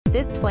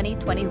This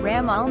 2020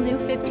 Ram all-new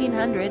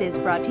 1500 is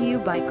brought to you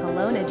by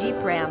Kelowna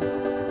Jeep Ram.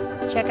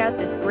 Check out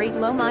this great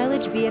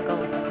low-mileage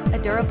vehicle. A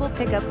durable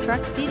pickup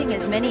truck seating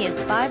as many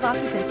as 5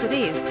 occupants with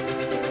ease.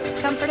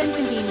 Comfort and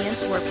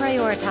convenience were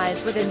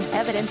prioritized within,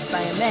 evidenced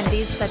by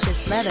amenities such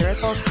as leather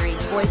upholstery,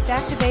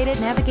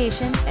 voice-activated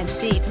navigation, and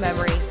seat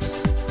memory.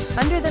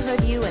 Under the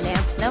hood you and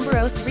AMP number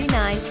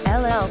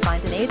 039LL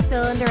find an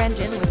 8-cylinder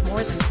engine with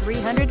more than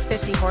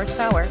 350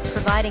 horsepower,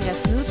 providing a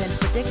smooth and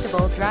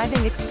predictable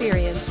driving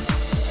experience.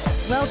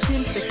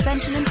 Well-tuned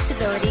suspension and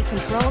stability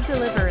control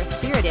deliver a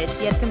spirited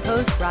yet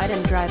composed ride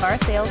and drive. Our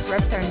sales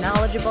reps are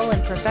knowledgeable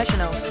and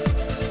professional.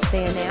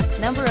 They and AMP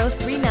number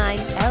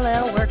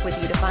 039LL work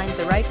with you to find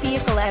the right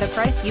vehicle at a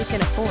price you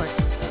can afford.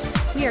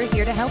 We are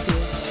here to help you.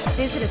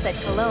 Visit us at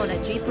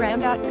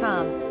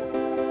KelownaJeepRam.com.